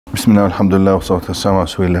Bismillah, alhamdulillah, wa salatu wassalamu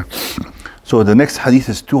ala rasulillah. So the next hadith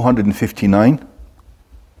is 259.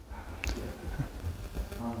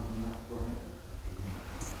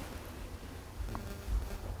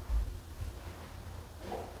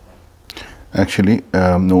 Actually,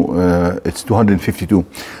 it's 252.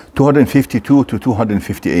 252 to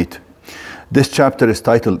 258. This chapter is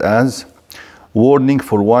titled as Warning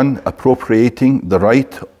for One Appropriating the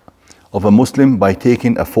Right of a Muslim by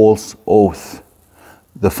Taking a False Oath.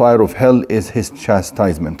 The fire of hell is his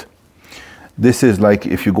chastisement. This is like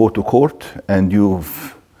if you go to court and you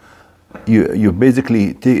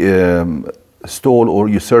basically stole or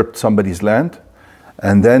usurped somebody's land,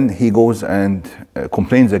 and then he goes and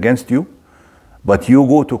complains against you, but you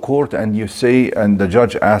go to court and you say, and the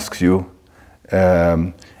judge asks you,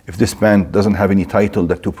 if this man doesn't have any title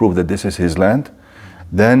to prove that this is his land,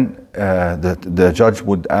 then the judge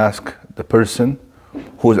would ask the person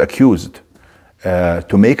who is accused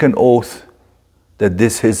to make an oath that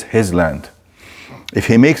this is his land. If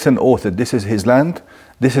he makes an oath that this is his land,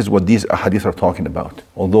 this is what these hadiths are talking about.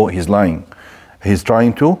 Although he's lying, he's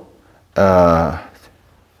trying to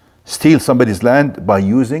steal somebody's land by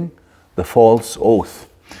using the false oath.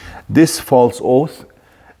 This false oath,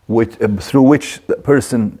 through which the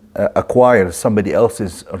person acquires somebody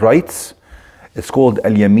else's rights, it's called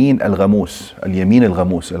al-yamin al-ghamus. Al-yamin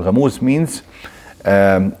al-ghamus. Al-ghamus means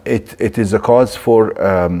it is a cause for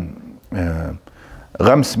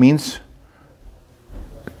ghams means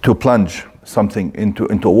to plunge something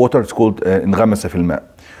into water. It's called inghamasa fil ma,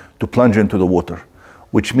 to plunge into the water,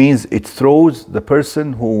 which means it throws the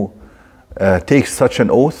person who takes such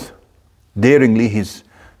an oath daringly.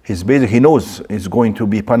 He knows he's going to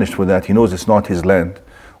be punished for that. He knows it's not his land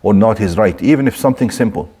or not his right, even if something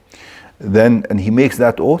simple. And he makes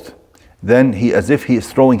that oath, then as if he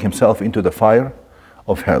is throwing himself into the fire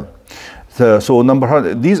of hell. So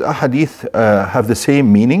these hadith have the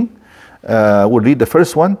same meaning. We'll read the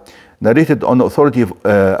first one, narrated on the authority of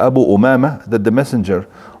Abu Umama, that the Messenger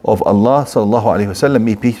of Allah sallallahu alaihi wasallam,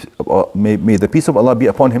 may the peace of Allah be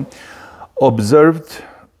upon him, observed.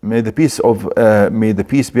 May the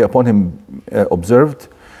peace be upon him observed.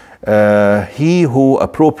 He who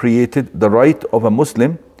appropriated the right of a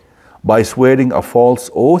Muslim by swearing a false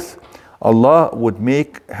oath, Allah would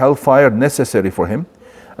make hellfire necessary for him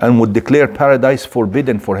and would declare paradise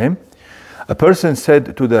forbidden for him. A person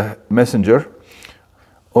said to the Messenger,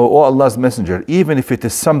 O Allah's Messenger, even if it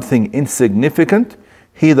is something insignificant,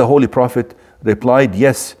 he, the Holy Prophet, replied,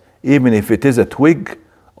 yes, even if it is a twig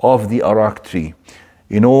of the arak tree.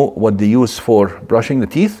 You know what they use for brushing the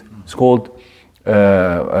teeth? It's called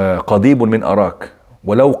qadibun min arak.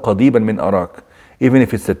 Walau qadiban min arak. Even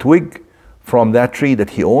if it's a twig from that tree that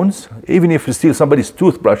he owns, even if you steal somebody's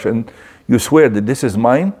toothbrush and you swear that this is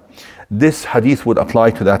mine, this hadith would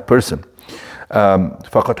apply to that person.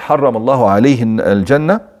 فقد حرم الله عليه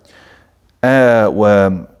الجنة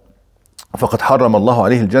فقد حرم الله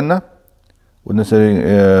عليه الجنة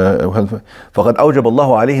فقد أوجب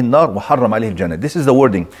الله عليه النار وحرم عليه الجنة. This is the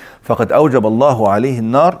wording. فقد أوجب الله عليه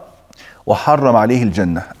النار وحرم عليه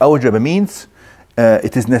الجنة. أوجب means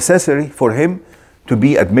it is necessary for him to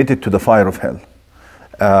be admitted to the fire of hell.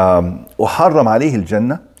 وحرم عليه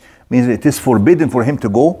الجنة means it is forbidden for him to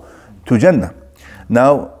go to Jannah.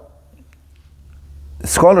 Now,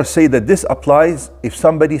 scholars say that this applies if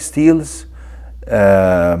somebody steals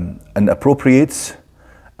and appropriates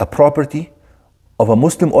a property of a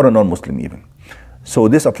Muslim or a non-Muslim even. So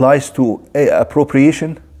this applies to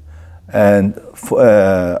appropriation and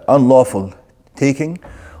unlawful taking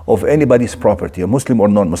of anybody's property, a Muslim or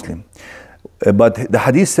non-Muslim. But the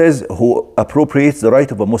hadith says who appropriates the right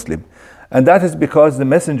of a Muslim. And that is because the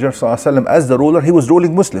Messenger ﷺ, as the ruler, he was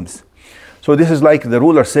ruling Muslims. So this is like the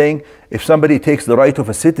ruler saying, if somebody takes the right of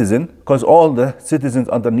a citizen, because all the citizens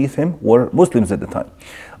underneath him were Muslims at the time.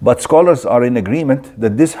 But scholars are in agreement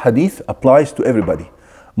that this hadith applies to everybody,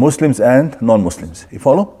 Muslims and non-Muslims. You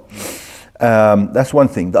follow? That's one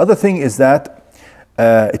thing. The other thing is that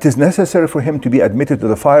it is necessary for him to be admitted to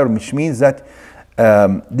the fire, which means that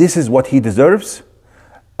this is what he deserves.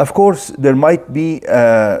 Of course, there might be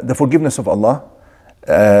the forgiveness of Allah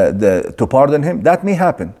to pardon him. That may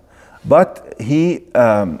happen. But he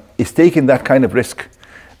is taking that kind of risk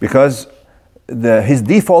because his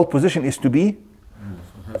default position is to be,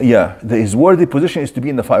 his worthy position is to be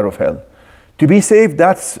in the fire of hell. To be saved,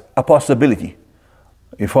 that's a possibility.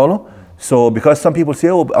 You follow? So because some people say,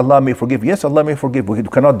 oh, Allah may forgive. Yes, Allah may forgive. We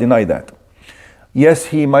cannot deny that. Yes,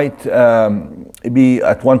 he might be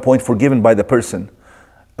at one point forgiven by the person,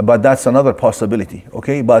 but that's another possibility.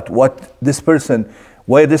 Okay, but where this person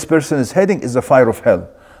is heading is the fire of hell.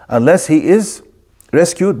 Unless he is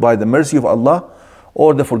rescued by the mercy of Allah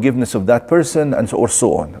or the forgiveness of that person, and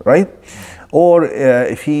so on, right? Or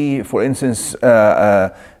if he, for instance,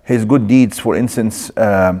 his good deeds, for instance,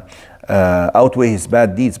 outweigh his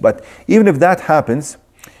bad deeds. But even if that happens,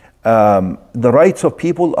 the rights of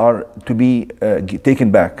people are to be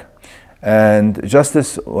taken back, and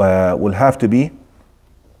justice will have to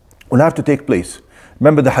take place.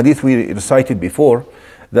 Remember the hadith we recited before,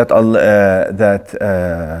 that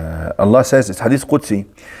Allah says, it's Hadith Qudsi,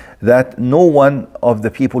 that no one of the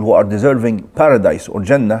people who are deserving paradise or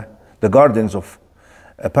Jannah, the gardens of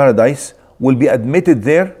paradise, will be admitted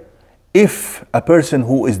there if a person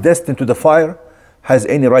who is destined to the fire has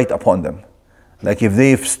any right upon them. Like if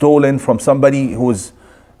they've stolen from somebody who's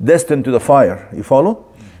destined to the fire, you follow?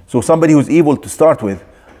 So somebody who's evil to start with,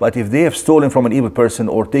 but if they have stolen from an evil person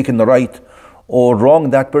or taken the right or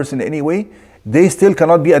wronged that person in any way, they still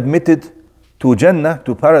cannot be admitted to Jannah,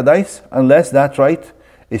 to paradise, unless that right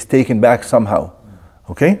is taken back somehow.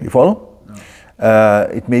 Okay, you follow?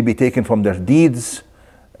 It may be taken from their deeds,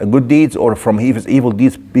 good deeds, or from his evil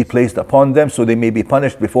deeds be placed upon them, so they may be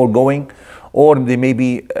punished before going, or they may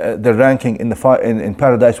be their ranking in in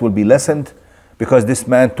paradise will be lessened because this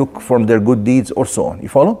man took from their good deeds, or so on. You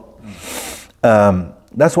follow?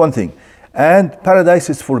 That's one thing. And paradise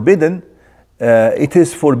is forbidden. It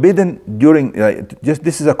is forbidden during,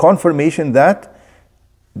 this is a confirmation that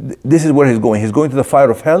this is where he's going. He's going to the fire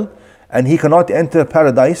of hell, and he cannot enter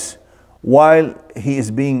paradise while he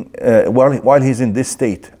is being, while he's in this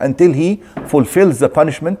state, until he fulfills the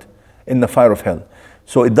punishment in the fire of hell.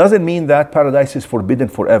 So it doesn't mean that paradise is forbidden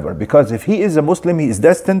forever, because if he is a Muslim, he is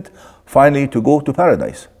destined finally to go to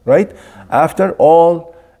paradise, right? After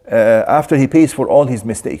he pays for all his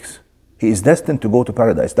mistakes. He is destined to go to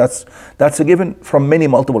paradise. That's a given from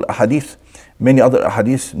multiple ahadith, many other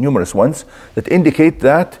ahadith, numerous ones, that indicate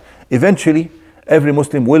that eventually every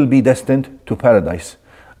Muslim will be destined to paradise.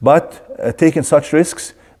 But taking such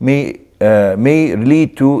risks may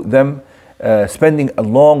lead to them spending a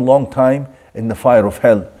long time in the fire of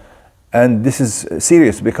hell. And this is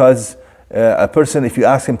serious, because a person, if you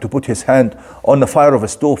ask him to put his hand on the fire of a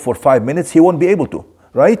stove for 5 minutes, he won't be able to.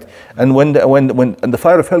 Right? And when the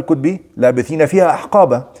fire of hell could be لَابِثِينَ فِيهَا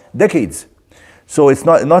أَحْقَابًا, decades. So it's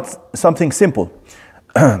not something simple.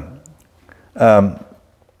 And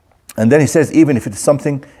then he says, even if it is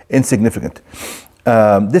something insignificant.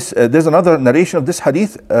 There's another narration of this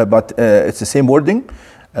hadith, but it's the same wording,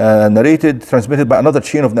 transmitted by another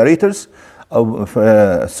chain of narrators.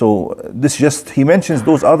 So he mentions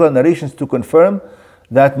those other narrations to confirm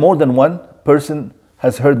that more than one person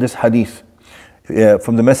has heard this hadith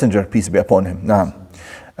from the Messenger, peace be upon him.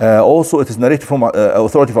 Also, it is narrated from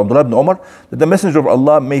authority of Abdullah ibn Umar that the Messenger of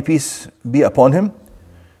Allah, may peace be upon him,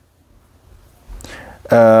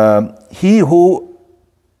 he who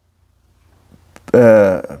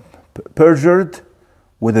perjured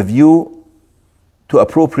with a view to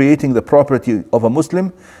appropriating the property of a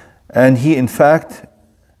Muslim, and he in fact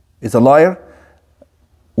is a liar,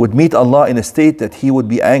 would meet Allah in a state that he would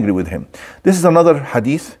be angry with him. This is another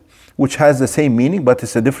hadith which has the same meaning, but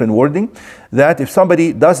it's a different wording, that if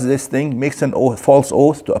somebody does this thing, makes an oath, false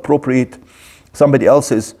oath to appropriate somebody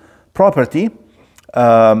else's property,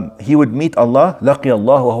 he would meet Allah. لَقِيَ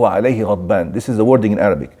اللَّهُ وَهُوَ عَلَيْهِ غَضْبَانٍ. This is the wording in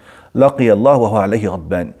Arabic. لَقِيَ اللَّهُ وَهُوَ عَلَيْهِ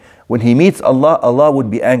غَضْبَانٍ. When he meets Allah, Allah would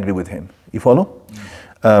be angry with him. You follow?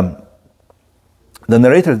 The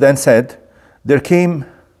narrator then said, there came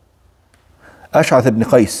Ash'ath ibn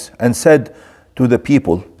Qais and said to the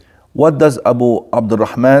people, what does Abu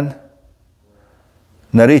Abdurrahman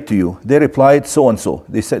narrate to you? They replied, so and so.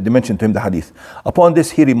 They mentioned to him the hadith. Upon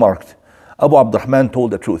this he remarked, Abu Abdurrahman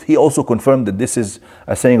told the truth. He also confirmed that this is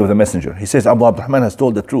a saying of the Messenger. He says, Abu Abdurrahman has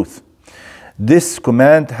told the truth. This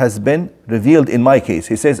command has been revealed in my case.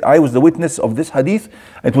 He says, I was the witness of this hadith.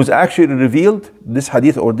 It was actually revealed, this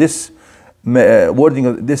hadith, or this wording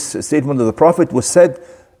of this statement of the Prophet was said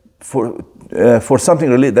for something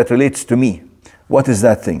that relates to me. What is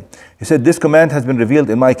that thing? He said, this command has been revealed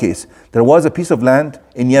in my case. There was a piece of land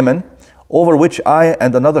in Yemen over which I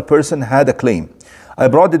and another person had a claim. I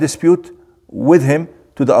brought the dispute with him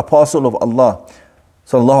to the Apostle of Allah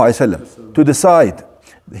sallallahu alaihi wasallam to decide.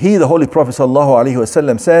 He, the Holy Prophet sallallahu alaihi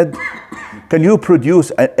wasallam, said, can you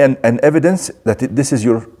produce an evidence that this is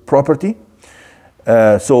your property?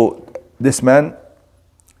 So this man,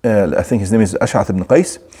 I think his name is Ash'ath ibn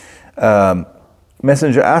Qais,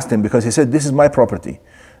 Messenger asked him, because he said, this is my property.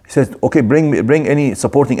 He said, okay, bring any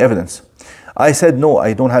supporting evidence. I said, no,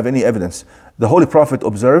 I don't have any evidence. The Holy Prophet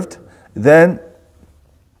observed, then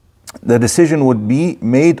the decision would be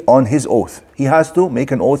made on his oath. He has to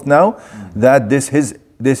make an oath now that this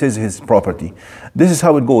this is his property. This is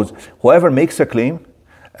how it goes. Whoever makes a claim,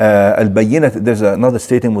 al-bayyinah, there's another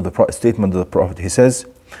statement of the Prophet. He says,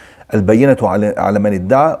 al-bayyinatu ala man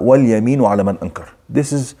idda'a wal yaminu ala man ankar.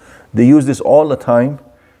 This is, they use this all the time.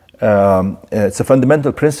 It's a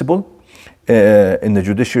fundamental principle in the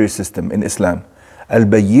judiciary system in Islam.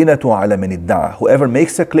 Al-bayyinatu ala man idda'a. Whoever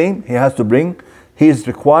makes a claim, he is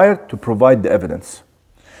required to provide the evidence.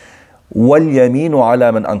 وَالْيَمِينُ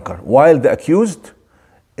عَلَى مَنْ أَنْكَرَ. While the accused,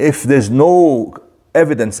 if there's no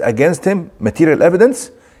evidence against him, material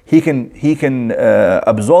evidence, he can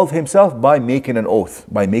absolve himself by making an oath.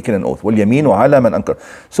 وَالْيَمِينُ عَلَى مَنْ أَنْكَرَ.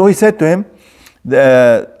 So he said to him,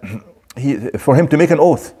 for him to make an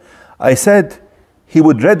oath, I said he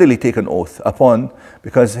would readily take an oath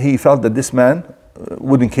because he felt that this man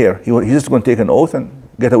wouldn't care. He's just going to take an oath and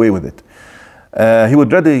get away with it. He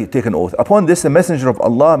would readily take an oath. Upon this, the messenger of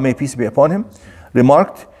Allah, may peace be upon him,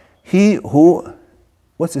 remarked, he who,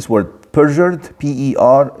 what's this word? Perjured,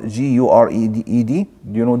 P-E-R-G-U-R-E-D.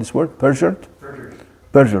 Do you know this word? Perjured?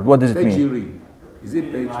 Perjured. What does it mean? Is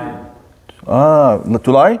it perjury?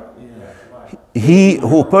 To lie? Yeah. He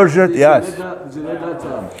who perjured, yes.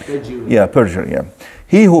 Yeah, perjury, yeah.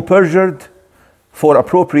 He who perjured for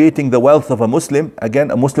appropriating the wealth of a Muslim, again,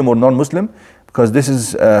 a Muslim or non-Muslim, because this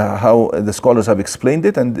is how the scholars have explained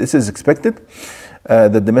it, and this is expected,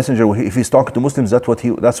 that the messenger, if he's talking to Muslims, that's what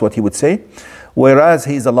he would say. Whereas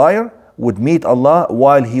he is a liar, would meet Allah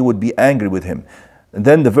while he would be angry with him. And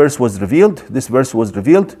then the verse was revealed. This verse was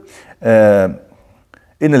revealed.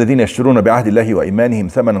 إن الذين يشترون بعهد الله وإيمانهم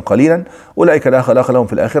ثمنا قليلا أولئك لا خلاق لهم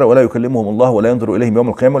في الآخرة ولا يكلمهم الله ولا ينظر إليهم يوم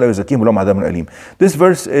القيامة ولا يزكيهم ولهم عذاب أليم. This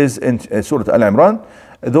verse is in Surah Al-Imran.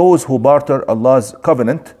 Those who barter Allah's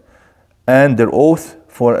covenant and their oath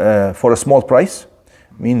for a small price,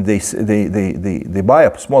 mean they buy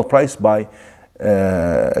a small price by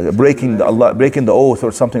breaking the oath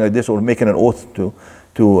or something like this, or making an oath to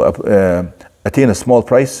attain a small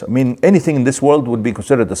price. I mean, anything in this world would be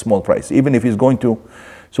considered a small price, even if he's going to.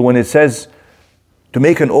 So when it says to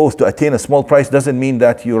make an oath to attain a small price, doesn't mean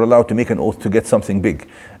that you're allowed to make an oath to get something big.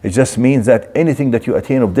 It just means that anything that you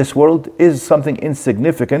attain of this world is something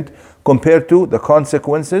insignificant compared to the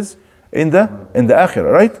consequences in the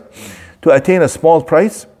akhirah, right? To attain a small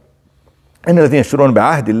price, إن الذين يشترون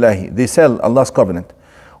بعهد الله, they sell Allah's covenant,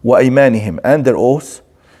 وأيمانهم, and their oaths,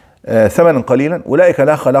 ثمنا قليلا أولئك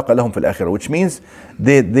لا خلاق لهم في الآخرة, which means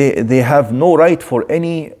they have no right for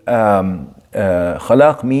any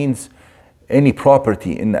خلاق means any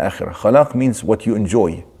property in the akhirah. خلاق means what you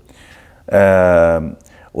enjoy.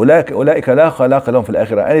 أولئك لا خلاق لهم في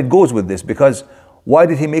الآخرة. And it goes with this, because why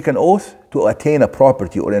did he make an oath? To attain a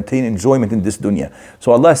property or attain enjoyment in this dunya.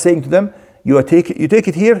 So Allah is saying to them, you take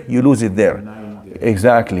it here, you lose it there.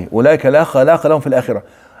 Exactly. أولئك لا خلاق لهم في الآخرة.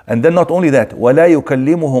 And then not only that, وَلَا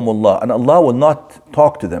يُكَلِّمُهُمُ اللَّهِ, and Allah will not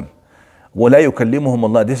talk to them. وَلَا يُكَلِّمُهُمُ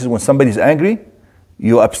اللَّهِ. This is when somebody is angry,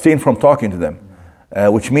 you abstain from talking to them,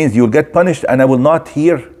 which means you'll get punished, and I will not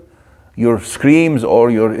hear your screams or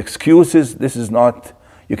your excuses. This is not,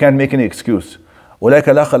 you can't make any excuse. أولئك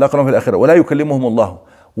لا خلاق لهم في الآخرة ولا يكلمهم الله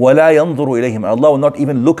ولا ينظر إليهم. Allah will not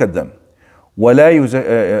even look at them. ولا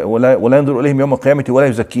ينظر إليهم يوم القيامة ولا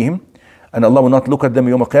يزكيهم. And Allah will not look at them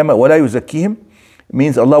يوم القيامة. ولا يزكيهم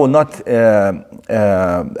means Allah will not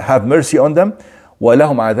have mercy on them.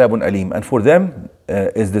 وَلَهُمْ عَذَابٌ أَلِيمٌ. And for them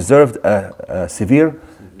is deserved a severe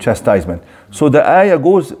chastisement. So the ayah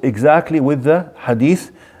goes exactly with the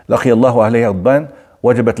hadith. لَقِيَ اللَّهُ عَلَيْهِ غَضْبَانٍ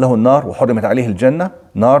وَجَبَتْ لَهُ النَّارُ وَحُرِّمَتْ عَلَيْهِ الْجَنَّةِ.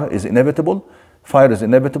 Nar is inevitable. Fire is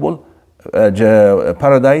inevitable.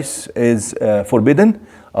 Paradise is forbidden.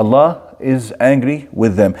 Allah is angry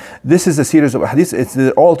with them. This is a series of hadiths. It's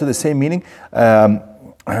all to the same meaning.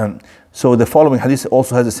 So the following hadith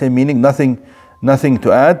also has the same meaning. Nothing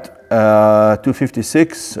to add.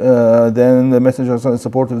 256. Then the messenger in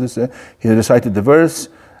support of this, he recited the verse.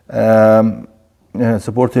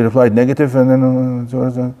 Support, he replied negative, and then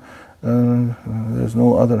there's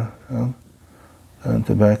no other. And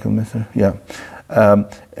the back of messenger. Yeah.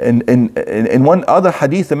 In one other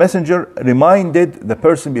hadith, the messenger reminded the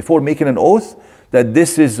person before making an oath that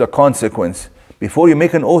this is a consequence. Before you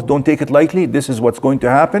make an oath, don't take it lightly. This is what's going to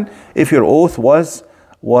happen if your oath was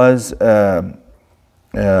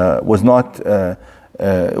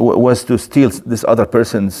to steal this other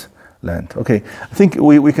person's land. Okay, I think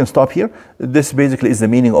we can stop here. This basically is the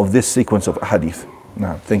meaning of this sequence of hadith.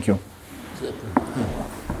 Now, thank you.